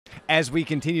As we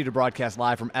continue to broadcast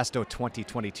live from ESTO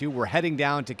 2022, we're heading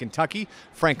down to Kentucky,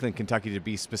 Franklin, Kentucky to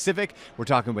be specific. We're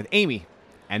talking with Amy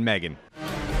and Megan.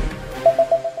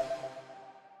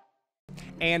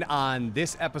 And on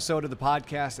this episode of the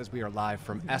podcast, as we are live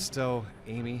from ESTO,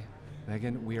 Amy,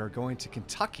 Megan, we are going to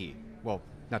Kentucky. Well,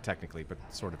 not technically, but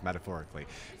sort of metaphorically.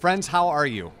 Friends, how are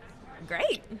you?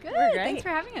 Great. Good. We're great. Thanks for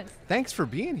having us. Thanks for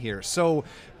being here. So,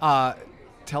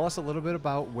 tell us a little bit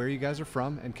about where you guys are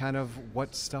from and kind of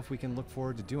what stuff we can look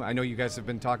forward to doing. I know you guys have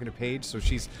been talking to Paige, so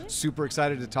she's super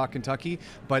excited to talk Kentucky.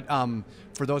 But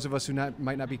for those of us who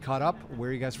might not be caught up, where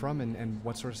are you guys from and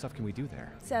what sort of stuff can we do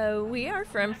there? So we are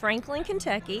from Franklin,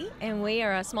 Kentucky, and we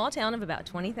are a small town of about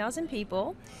 20,000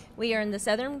 people. We are in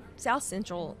the south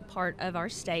central part of our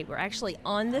state. We're actually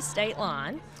on the state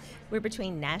line. We're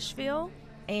between Nashville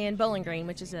and Bowling Green,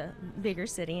 which is a bigger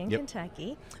city in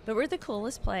Kentucky. But we're the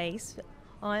coolest place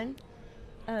on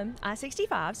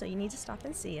I-65, so you need to stop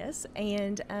and see us.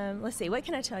 And let's see, what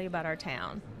can I tell you about our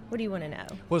town? What do you want to know?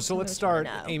 Well, so let's start,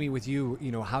 Amy, with you.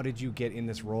 You know, how did you get in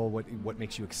this role? What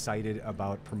makes you excited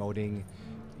about promoting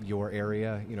your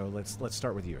area? You know, let's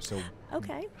start with you. So,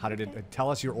 how did it? Tell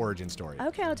us your origin story.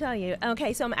 Okay, I'll tell you.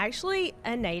 Okay, so I'm actually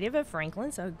a native of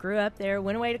Franklin, so I grew up there,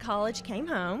 went away to college, came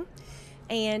home,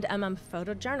 and I'm a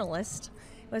photojournalist.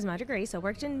 Was my degree, so I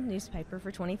worked in newspaper for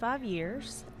 25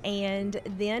 years and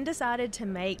then decided to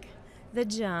make the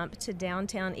jump to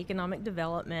downtown economic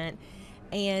development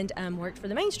and worked for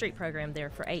the Main Street program there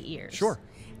for 8 years. Sure.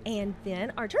 And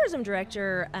then our tourism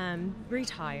director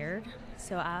retired,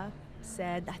 so I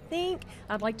said, I think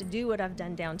I'd like to do what I've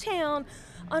done downtown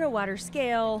on a wider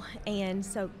scale, and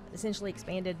so essentially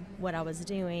expanded what I was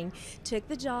doing. Took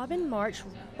the job in March,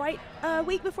 right a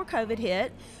week before COVID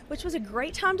hit, which was a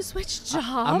great time to switch jobs.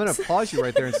 I'm going to pause you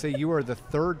right there and say you are the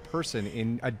third person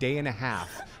in a day and a half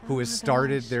who has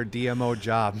started their DMO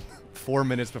job 4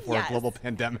 minutes before a global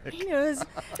pandemic. It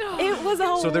was a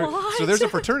lot. So there's a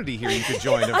fraternity here you could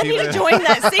join. I need to join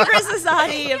that secret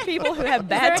society of people who have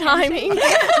bad timing.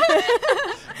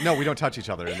 No, we don't touch each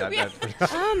other in that.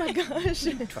 Oh my gosh.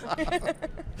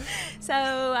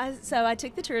 So I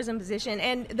took the tourism position,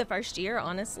 and the first year,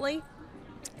 honestly,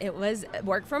 it was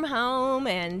work from home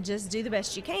and just do the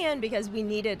best you can, because we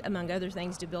needed, among other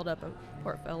things, to build up a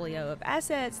portfolio of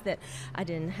assets that I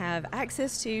didn't have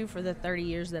access to for the 30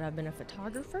 years that I've been a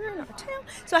photographer in our town.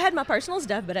 So I had my personal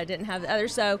stuff, but I didn't have the other.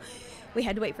 So we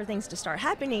had to wait for things to start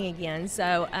happening again.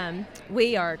 So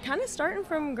we are kind of starting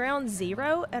from ground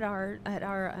zero at our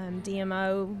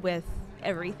DMO with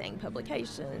everything,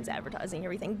 publications, advertising,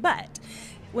 everything. But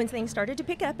when things started to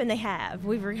pick up, and they have,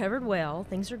 we've recovered well,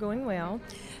 things are going well.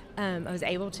 I was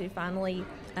able to finally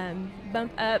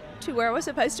bump up to where I was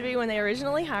supposed to be when they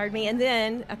originally hired me. And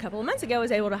then a couple of months ago, I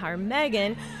was able to hire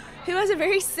Megan, who has a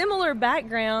very similar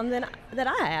background that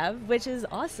I have, which is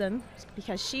awesome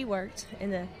because she worked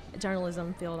in the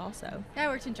journalism field also. I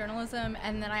worked in journalism,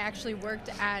 and then I actually worked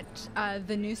at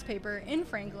the newspaper in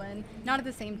Franklin, not at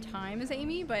the same time as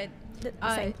Amy, but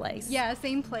the same place. Yeah,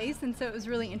 same place. And so it was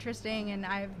really interesting, and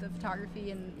I have the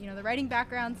photography and the writing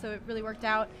background, so it really worked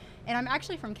out. And I'm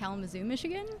actually from Kalamazoo,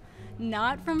 Michigan,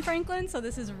 not from Franklin, so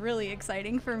this is really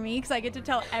exciting for me because I get to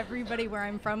tell everybody where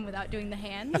I'm from without doing the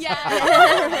hands.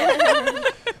 Yeah.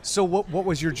 So what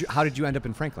was how did you end up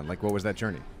in Franklin? Like, what was that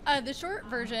journey? The short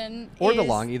version or the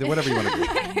long, either, whatever you want to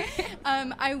do.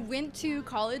 I went to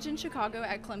college in Chicago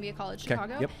at Columbia College,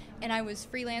 Chicago, and I was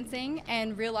freelancing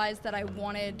and realized that I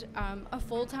wanted a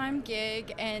full-time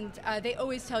gig, and they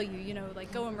always tell you,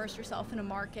 like, go immerse yourself in a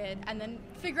market and then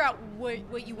figure out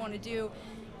what you want to do.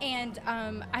 And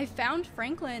I found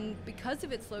Franklin because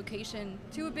of its location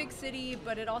to a big city,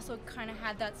 but it also kind of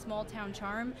had that small town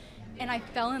charm, and I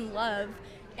fell in love,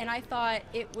 and I thought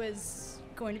it was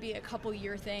going to be a couple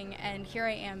year thing, and here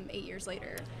I am 8 years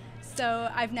later. So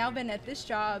I've now been at this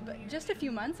job just a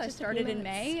few months. I started in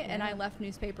May, and I left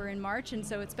newspaper in March, and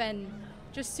so it's been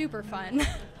just super fun.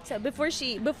 So before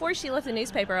she left the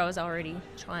newspaper, I was already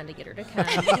trying to get her to come,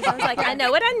 because I was like, I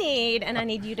know what I need, and I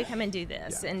need you to come and do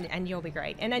this, and you'll be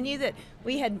great. And I knew that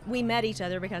we met each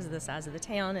other because of the size of the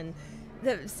town and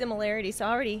the similarities. So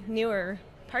I already knew her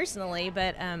personally,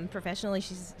 but professionally,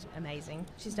 she's amazing.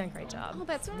 She's done a great job. Oh,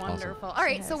 that's wonderful. All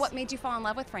right, so what made you fall in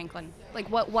love with Franklin? Like,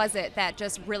 what was it that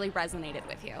just really resonated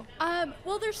with you?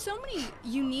 Well, there's so many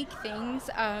unique things.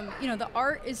 The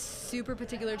art is super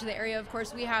particular to the area. Of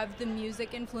course, we have the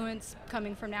music influence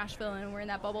coming from Nashville, and we're in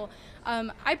that bubble.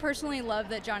 I personally love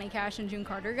that Johnny Cash and June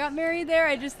Carter got married there.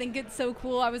 I just think it's so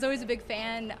cool. I was always a big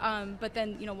fan, but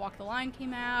then, Walk the Line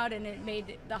came out, and it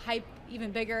made the hype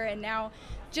even bigger, and now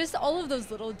just all of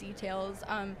those little details.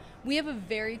 We have a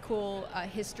very cool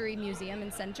history museum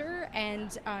and center,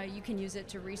 and you can use it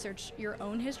to research your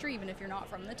own history, even if you're not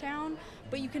from the town.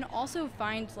 But you can also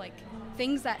find like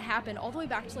things that happened all the way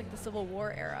back to like the Civil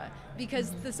War era,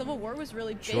 because the Civil War was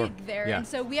really big there. Yeah. And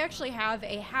so we actually have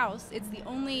a house. It's the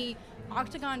only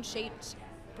octagon-shaped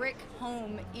brick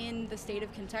home in the state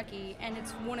of Kentucky, and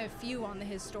it's one of few on the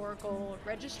historical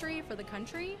registry for the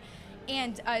country.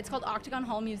 And it's called Octagon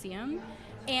Hall Museum,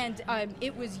 and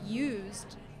it was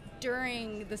used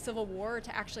during the Civil War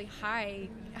to actually hide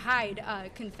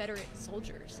Confederate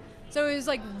soldiers. So it was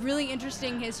like really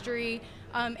interesting history,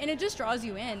 and it just draws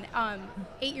you in.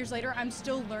 8 years later, I'm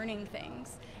still learning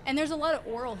things. And there's a lot of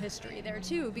oral history there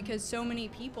too, because so many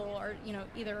people are,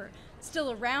 either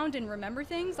still around and remember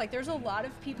things. Like there's a lot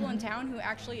of people in town who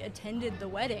actually attended the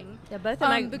wedding,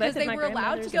 because they were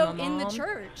allowed to go in the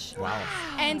church. Wow.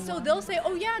 And so they'll say,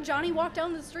 oh yeah, Johnny walked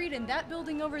down the street and that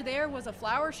building over there was a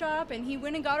flower shop and he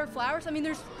went and got her flowers. I mean,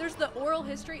 there's the oral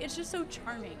history. It's just so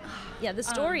charming. Yeah, the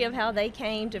story of how they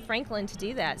came to Franklin to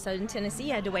do that. So in Tennessee,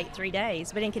 you had to wait 3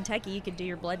 days, but in Kentucky, you could do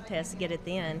your blood test, get it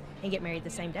then, and get married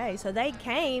the same day. So they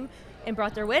came and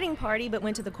brought their wedding party, but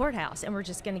went to the courthouse, and were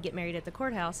just going to get married at the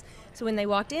courthouse. So when they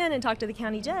walked in and talked to the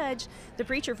county judge, the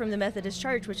preacher from the Methodist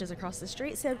church, which is across the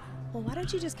street, said, well, why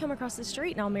don't you just come across the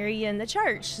street and I'll marry you in the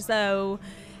church? So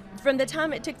from the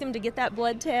time it took them to get that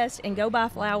blood test and go buy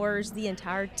flowers, the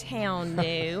entire town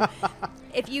knew.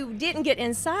 If you didn't get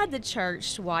inside the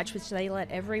church to watch, which they let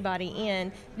everybody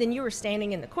in, then you were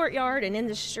standing in the courtyard and in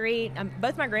the street.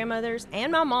 Both my grandmothers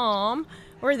and my mom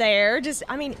were there.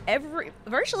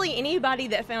 Virtually anybody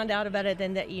that found out about it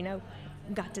and that,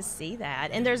 got to see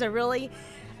that. And there's a really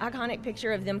iconic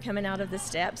picture of them coming out of the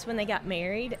steps when they got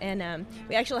married, and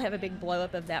we actually have a big blow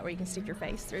up of that where you can stick your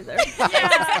face through there.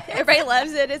 Everybody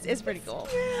loves it. It's pretty cool.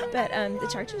 But the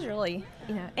church is really,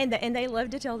 and they love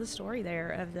to tell the story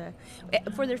there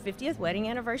for their 50th wedding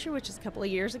anniversary, which is a couple of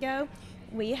years ago.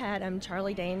 We had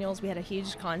Charlie Daniels. We had a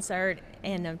huge concert,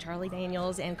 and Charlie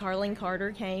Daniels and Carlene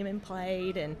Carter came and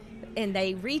played, and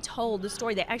they retold the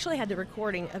story. They actually had the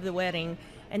recording of the wedding,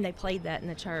 and they played that in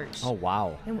the church. Oh,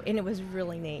 wow. And it was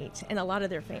really neat. And a lot of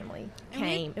their family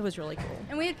came. It was really cool.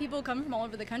 And we had people come from all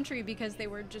over the country because they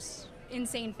were just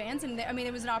insane fans. And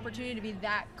it was an opportunity to be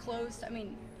that close.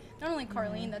 Not only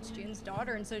Carlene, that's June's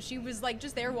daughter, and so she was like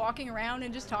just there walking around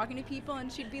and just talking to people,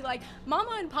 and she'd be like,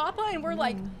 Mama and Papa, and we're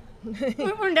like,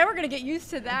 we're never going to get used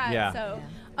to that. Yeah. So,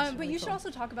 really but you should cool. also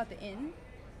talk about the inn.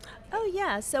 Oh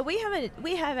yeah, so we have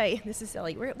a this is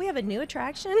silly. We have a new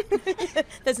attraction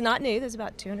that's not new. That's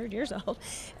about 200 years old.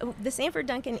 The Sanford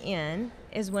Duncan Inn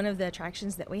is one of the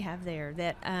attractions that we have there.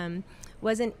 That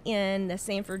wasn't in the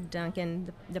Sanford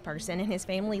Duncan, the person and his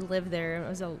family lived there. It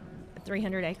was a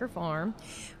 300-acre farm.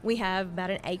 We have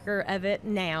about an acre of it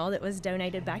now that was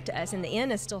donated back to us, and the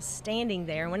inn is still standing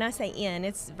there. When I say inn,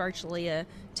 it's virtually a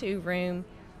 2-room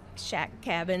shack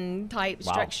cabin type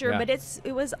structure, but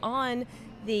it was on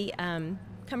the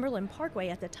Cumberland Parkway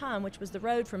at the time, which was the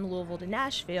road from Louisville to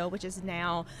Nashville, which is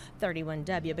now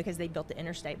 31W because they built the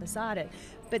interstate beside it.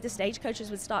 But the stagecoaches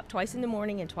would stop twice in the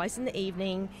morning and twice in the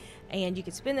evening, and you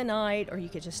could spend the night, or you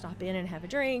could just stop in and have a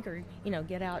drink, or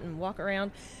get out and walk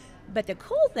around. But the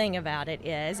cool thing about it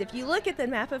is, if you look at the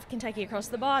map of Kentucky across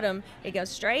the bottom, it goes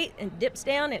straight and dips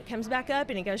down, and it comes back up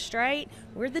and it goes straight.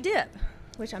 We're the dip,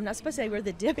 which I'm not supposed to say we're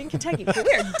the dip in Kentucky, but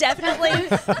we're definitely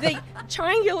the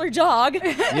triangular jog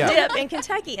dip in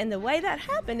Kentucky. And the way that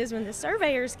happened is when the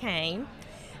surveyors came,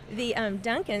 the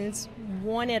Duncans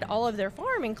wanted all of their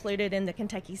farm included in the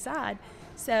Kentucky side.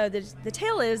 So the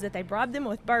tale is that they bribed them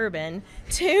with bourbon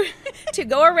to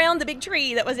go around the big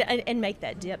tree that was and make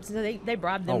that dip. So they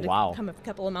bribed them to come a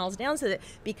couple of miles down, so that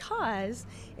because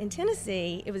in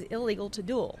Tennessee it was illegal to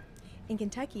duel, in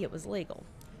Kentucky it was legal.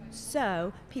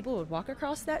 So people would walk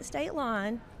across that state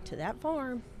line to that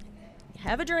farm,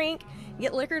 have a drink,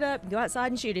 get liquored up, go outside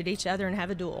and shoot at each other and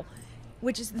have a duel,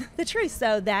 which is the truth.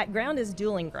 So that ground is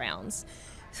dueling grounds.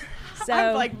 So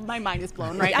I'm like, my mind is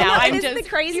blown right I now. know, I'm it is just the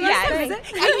craziest thing.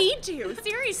 I need to,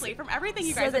 seriously, from everything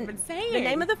you guys have been saying. The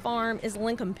name of the farm is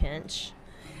Lincoln Pinch.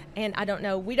 And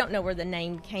we don't know where the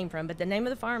name came from, but the name of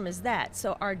the farm is that.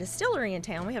 So our distillery in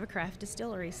town, we have a craft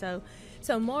distillery. So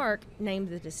Mark named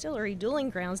the distillery Dueling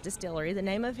Grounds Distillery. The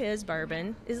name of his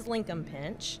bourbon is Lincoln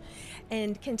Pinch.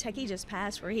 And Kentucky just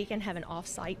passed where he can have an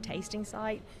off-site tasting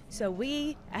site. So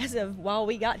we, as of while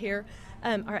we got here,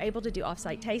 are able to do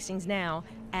off-site tastings now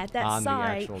at that on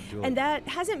site. The actual duel. And that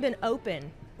hasn't been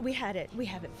open. We have it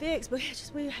fixed, but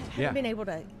we haven't been able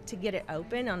to get it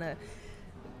open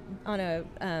on a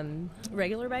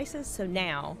regular basis. So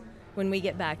now when we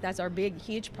get back, that's our big,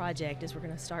 huge project, is we're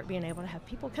going to start being able to have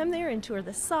people come there and tour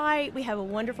the site. We have a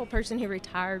wonderful person who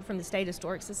retired from the State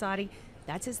Historic Society.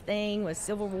 That's his thing, was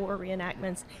Civil War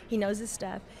reenactments. He knows his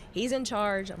stuff. He's in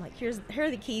charge. I'm like, here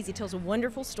are the keys. He tells a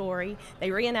wonderful story.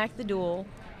 They reenact the duel,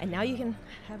 and now you can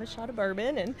have a shot of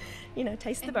bourbon and,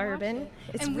 taste the bourbon.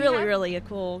 It's really a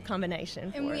cool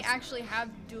combination for us. And we actually have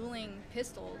dueling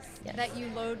pistols that you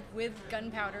load with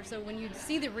gunpowder. So when you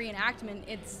see the reenactment,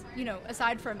 it's,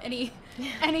 aside from any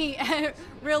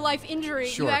real life injury,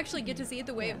 you actually get to see it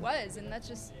the way it was, and that's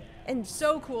just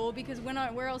so cool, because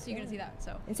where else are you going to see that?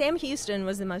 So. And Sam Houston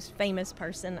was the most famous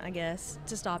person, I guess,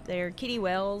 to stop there. Kitty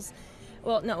Wells.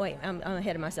 Well, no, wait, I'm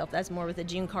ahead of myself. That's more with the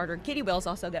June Carter. Kitty Wells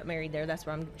also got married there. That's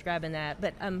where I'm grabbing that.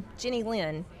 But Jenny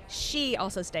Lynn, she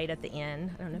also stayed at the inn.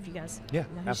 I don't know if you guys know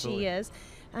who absolutely. she is.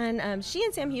 And she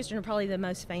and Sam Houston are probably the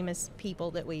most famous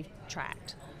people that we've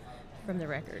tracked from the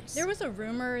records. There was a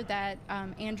rumor that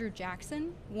Andrew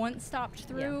Jackson once stopped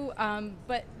through,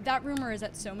 but that rumor is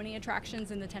at so many attractions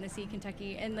in the Tennessee,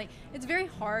 Kentucky, and it's very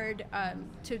hard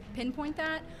to pinpoint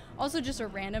that. Also, just a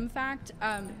random fact,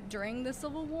 during the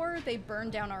Civil War, they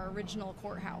burned down our original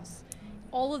courthouse.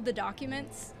 All of the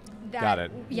documents Got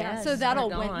it. So that all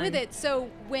went with it. So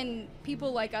when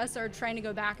people like us are trying to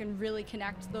go back and really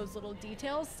connect those little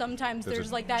details, sometimes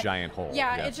there's like that giant hole.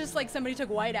 Yeah, it's just like somebody took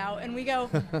white out, and we go,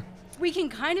 we can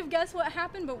kind of guess what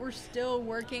happened, but we're still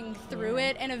working through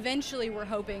it, and eventually we're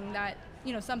hoping that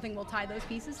something will tie those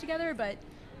pieces together, but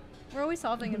we're always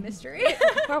solving a mystery.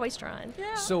 We're always trying.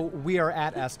 Yeah. So we are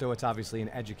at ESTO. It's obviously an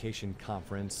education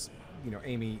conference.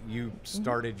 Amy, you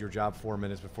started your job 4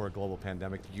 minutes before a global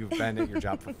pandemic. You've been at your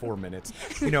job for 4 minutes.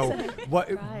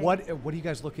 What are you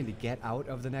guys looking to get out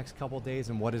of the next couple of days,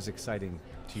 and what is exciting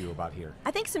to you about here? I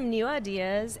think some new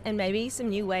ideas and maybe some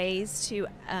new ways to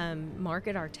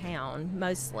market our town,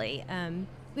 mostly.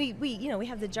 We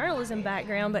have the journalism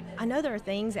background, but I know there are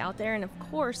things out there, and of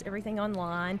course everything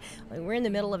online. We're in the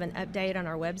middle of an update on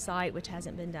our website, which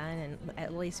hasn't been done in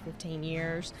at least 15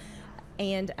 years.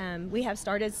 And we have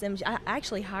started I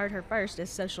actually hired her first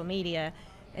as social media,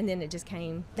 and then it just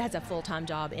came, that's a full-time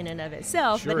job in and of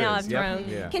itself. Sure but now is. I've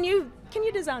thrown, can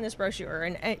you design this brochure?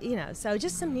 And, so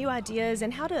just some new ideas,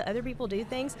 and how do other people do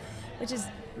things, which is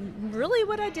really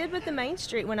what I did with the Main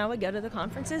Street. When I would go to the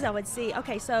conferences, I would see,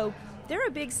 okay, so they're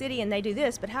a big city and they do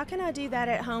this, but how can I do that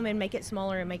at home and make it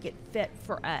smaller and make it fit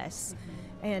for us?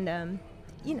 And,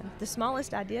 the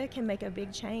smallest idea can make a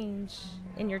big change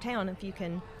in your town if you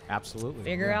can absolutely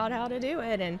figure out how to do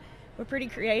it. And we're pretty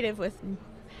creative with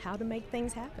how to make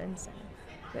things happen. So,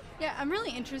 yeah, I'm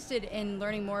really interested in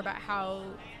learning more about how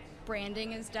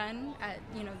branding is done at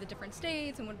the different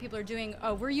states and what people are doing.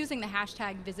 We're using the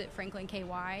hashtag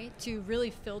 #VisitFranklinKY to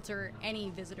really filter any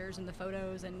visitors in the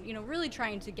photos, and really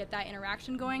trying to get that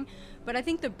interaction going. But I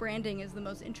think the branding is the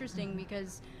most interesting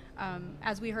because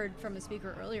as we heard from a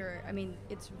speaker earlier, I mean,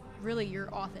 it's really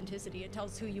your authenticity. It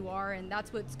tells who you are, and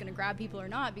that's what's going to grab people or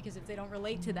not, because if they don't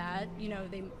relate to that,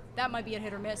 that might be a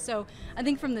hit or miss. So I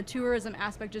think from the tourism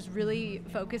aspect, just really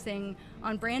focusing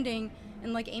on branding,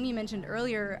 and like Amy mentioned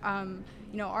earlier,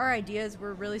 our ideas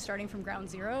were really starting from ground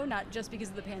zero, not just because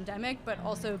of the pandemic, but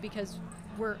also because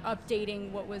we're updating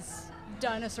what was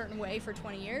done a certain way for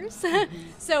 20 years.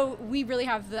 So we really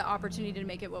have the opportunity to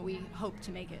make it what we hope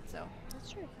to make it. So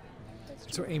that's true.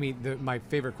 So Amy, my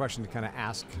favorite question to kind of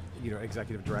ask,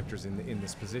 executive directors in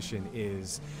this position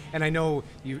is, and I know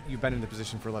you've been in the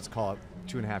position for, let's call it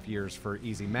 2.5 years for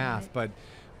easy math, but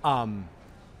are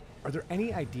there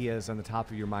any ideas on the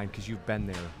top of your mind, because you've been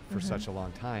there for such a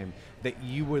long time, that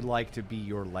you would like to be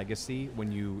your legacy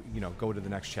when you go to the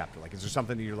next chapter? Like, is there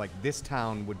something that you're like, this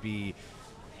town would be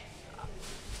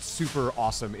super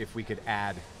awesome if we could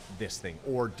add this thing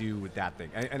or do that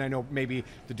thing? And I know maybe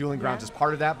the dueling grounds is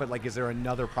part of that, but is there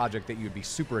another project that you'd be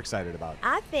super excited about?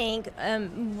 I think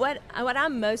what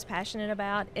I'm most passionate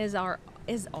about is art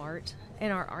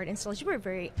and our art installation. We're a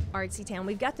very artsy town.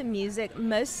 We've got the music.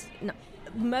 Most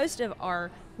of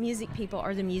our music people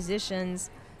are the musicians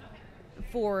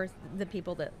for the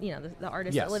people that the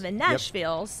artists that live in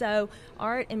Nashville. Yep. So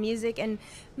art and music. And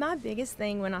my biggest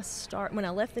thing when I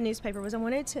left the newspaper was I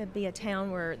wanted to be a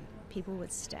town where people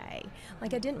would stay.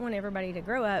 Like, I didn't want everybody to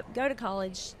grow up, go to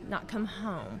college, not come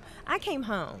home. I came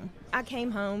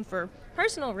home for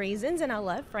personal reasons, and I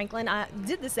love Franklin. I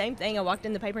did the same thing. I walked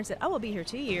in the paper and said, I will be here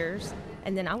 2 years,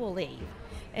 and then I will leave.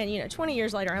 And 20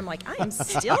 years later, I'm like, I am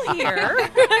still here.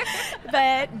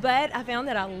 but I found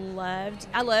that I loved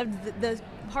the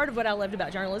part of what I loved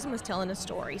about journalism was telling a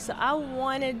story. So I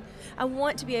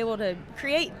want to be able to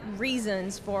create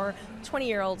reasons for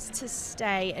 20-year-olds to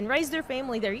stay and raise their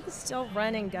family there. You can still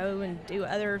run and go and do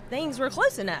other things. We're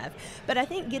close enough. But I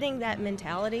think getting that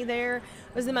mentality there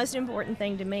was the most important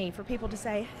thing to me, for people to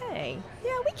say, hey,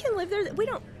 yeah, we can live there. We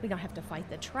don't have to fight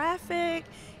the traffic.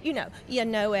 You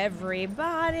know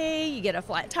everybody. You get a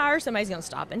flat tire, somebody's going to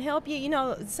stop and help you. You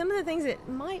know, some of the things that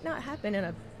might not happen in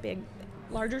a big,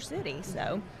 larger city.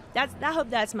 So I hope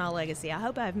that's my legacy. I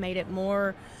hope I've made it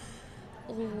more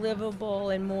livable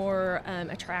and more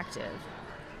attractive.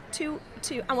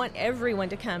 I want everyone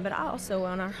to come, but I also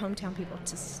want our hometown people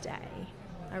to stay.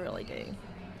 I really do.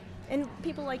 And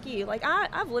people like you, like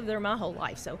I've lived there my whole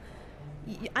life, so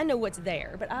I know what's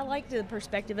there, but I like the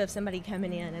perspective of somebody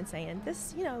coming in and saying,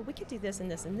 this, we could do this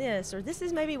and this and this, or this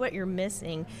is maybe what you're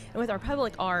missing. And with our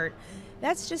public art,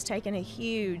 that's just taken a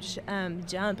huge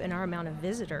jump in our amount of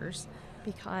visitors,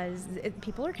 because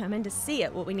people are coming to see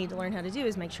it. What we need to learn how to do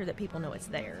is make sure that people know it's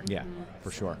there. Yeah,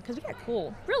 for sure. Because we got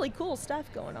really cool stuff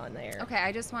going on there. Okay,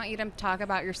 I just want you to talk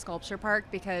about your sculpture park,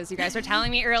 because you guys were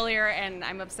telling me earlier, and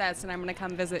I'm obsessed, and I'm going to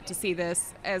come visit to see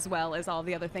this as well as all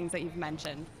the other things that you've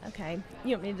mentioned. Okay,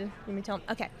 you want me to tell them?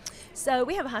 Okay, so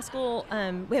we have a high school.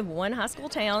 We have one high school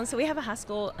town, so we have a high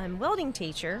school welding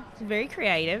teacher, very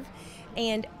creative.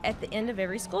 And at the end of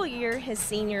every school year, his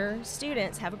senior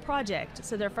students have a project.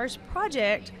 So their first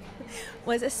project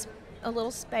was a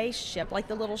little spaceship, like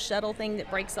the little shuttle thing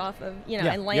that breaks off of,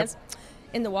 and lands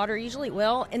in the water usually.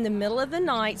 Well, in the middle of the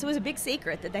night, so it was a big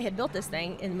secret that they had built this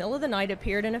thing. In the middle of the night,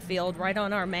 appeared in a field right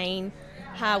on our main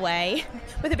highway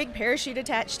with a big parachute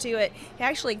attached to it. He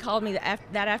actually called me that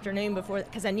afternoon before,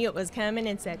 because I knew it was coming,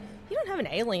 and said, "You don't have an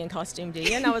alien costume, do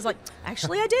you?" And I was like,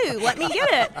 "Actually, I do. Let me get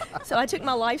it." So I took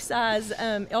my life-size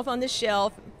Elf on the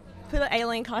Shelf, put an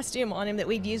alien costume on him that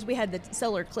we'd used. We had the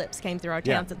solar eclipse came through our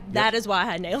town, so that is why I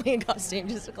had an alien costume,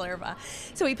 just to clarify.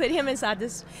 So we put him inside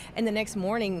this, and the next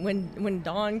morning when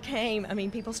dawn came, I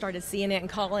mean, people started seeing it and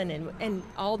calling, and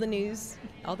all the news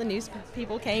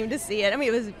people came to see it. I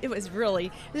mean, it was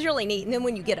really neat. And then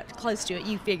when you get up close to it,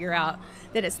 you figure out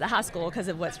that it's the high school because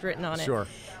of what's written on it. Sure.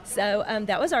 So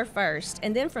that was our first.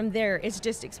 And then from there, it's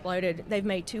just exploded. They've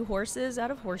made 2 horses out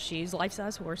of horseshoes,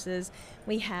 life-size horses.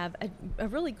 We have a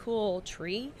really cool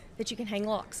tree that you can hang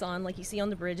locks on, like you see on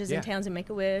the bridges in towns in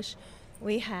Make-A-Wish.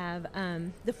 We have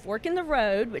the fork in the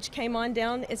road, which came on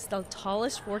down. It's the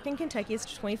tallest fork in Kentucky. It's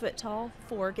a 20-foot tall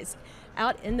fork. It's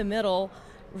out in the middle,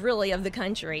 really, of the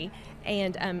country.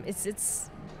 And it's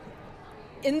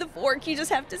in the fork. You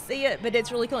just have to see it, but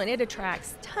it's really cool, and it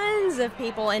attracts tons of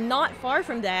people. And not far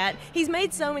from that, he's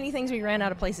made so many things we ran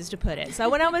out of places to put it. So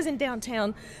when I was in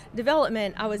downtown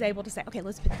development, I was able to say, okay,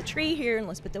 let's put the tree here and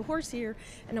let's put the horse here.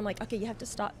 And I'm like, okay, you have to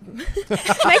stop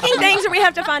making things, or we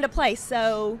have to find a place.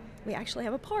 So we actually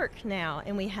have a park now,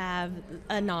 and we have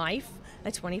a knife, a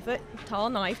 20-foot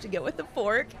tall knife to go with the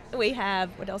fork. We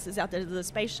have, what else is out there? The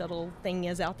space shuttle thing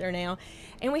is out there now.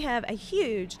 And we have a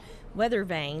huge weather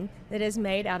vane that is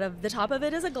made out of, the top of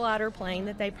it is a glider plane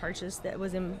that they purchased that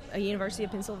was in a University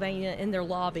of Pennsylvania in their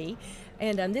lobby.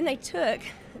 And then they took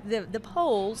the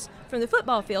poles from the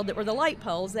football field that were the light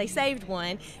poles. They saved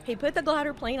one. He put the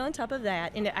glider plane on top of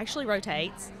that, and it actually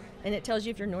rotates. And it tells you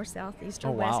if you're north, south, east,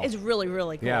 or west. Wow. It's really,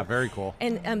 really cool. Yeah, very cool.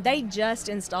 And they just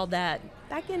installed that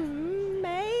back in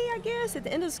May, I guess, at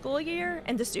the end of the school year.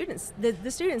 And the students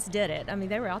did it. I mean,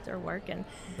 they were out there working.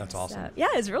 That's awesome. So, yeah,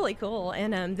 it's really cool.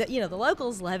 And, the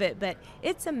locals love it. But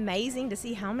it's amazing to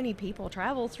see how many people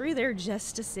travel through there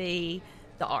just to see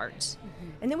the art.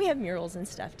 Mm-hmm. And then we have murals and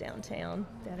stuff downtown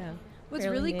that What's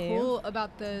really cool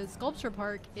about the sculpture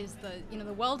park is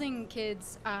the welding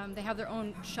kids, they have their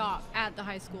own shop at the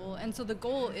high school. And so the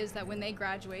goal is that when they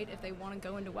graduate, if they want to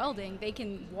go into welding, they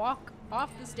can walk off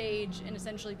the stage and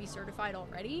essentially be certified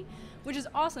already, which is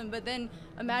awesome. But then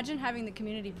imagine having the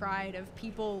community pride of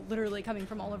people literally coming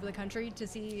from all over the country to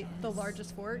see the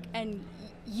largest fork, and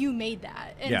you made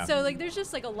that. And so there's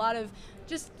just a lot of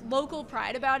just local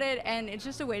pride about it, and it's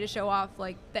just a way to show off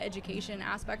the education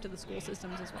aspect of the school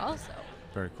systems as well. So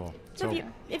very cool. So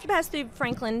if you pass through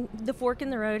Franklin, the fork in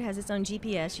the road has its own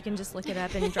GPS. You can just look it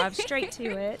up and drive straight to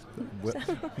it.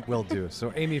 Will do.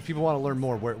 So Amy, if people want to learn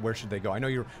more, where should they go? I know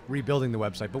you're rebuilding the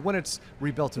website, but when it's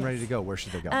rebuilt and ready to go, where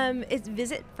should they go? It's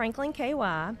Visit Franklin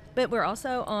KY, but we're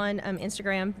also on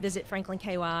Instagram, Visit Franklin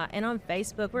KY, and on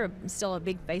Facebook. We're still a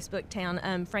big Facebook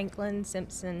town, Franklin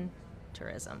Simpson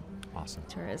Tourism. Awesome.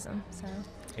 Tourism. So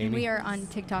Amy? We are on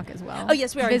TikTok as well. Oh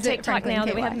yes, we are on TikTok Franklin now KY.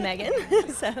 that we have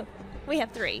Megan. So we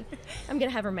have 3. I'm gonna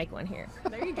have her make one here.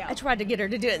 There you go. I tried to get her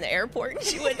to do it in the airport, and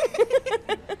she wouldn't.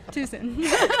 Too soon.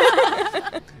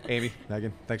 Amy,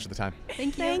 Megan, thanks for the time.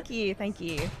 Thank you. Thank you. Thank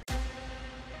you.